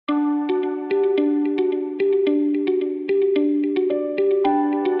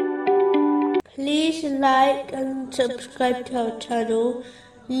like and subscribe to our channel.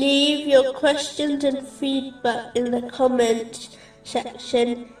 Leave your questions and feedback in the comments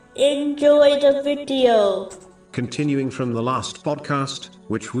section. Enjoy the video. Continuing from the last podcast,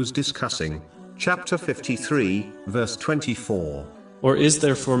 which was discussing chapter 53, verse 24. Or is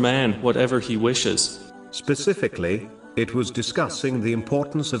there for man whatever he wishes? Specifically, it was discussing the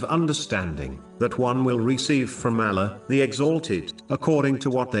importance of understanding that one will receive from Allah, the Exalted, according to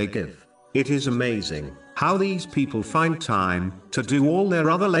what they give. It is amazing how these people find time to do all their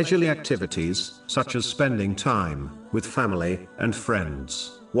other leisurely activities, such as spending time with family and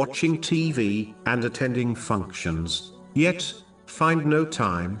friends, watching TV, and attending functions, yet find no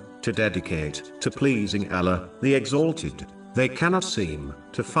time to dedicate to pleasing Allah, the Exalted. They cannot seem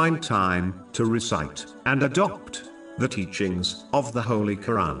to find time to recite and adopt the teachings of the Holy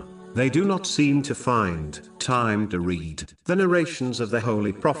Quran. They do not seem to find time to read the narrations of the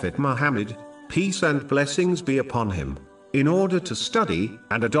Holy Prophet Muhammad, peace and blessings be upon him, in order to study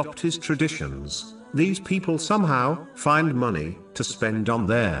and adopt his traditions. These people somehow find money to spend on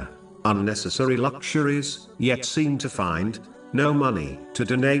their unnecessary luxuries, yet seem to find no money to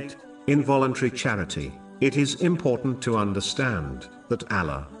donate in voluntary charity. It is important to understand that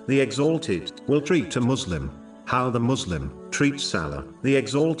Allah, the Exalted, will treat a Muslim how the Muslim treats Allah, the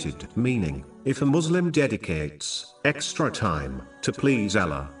Exalted, meaning, if a Muslim dedicates extra time to please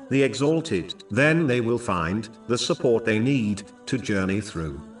Allah, the Exalted, then they will find the support they need to journey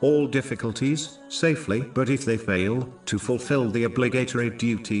through all difficulties safely. But if they fail to fulfill the obligatory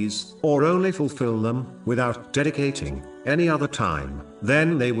duties, or only fulfill them without dedicating any other time,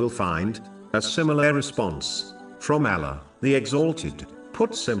 then they will find a similar response from Allah, the Exalted.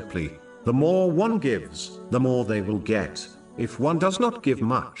 Put simply, the more one gives, the more they will get. If one does not give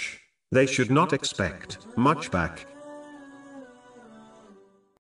much, they should not expect much back.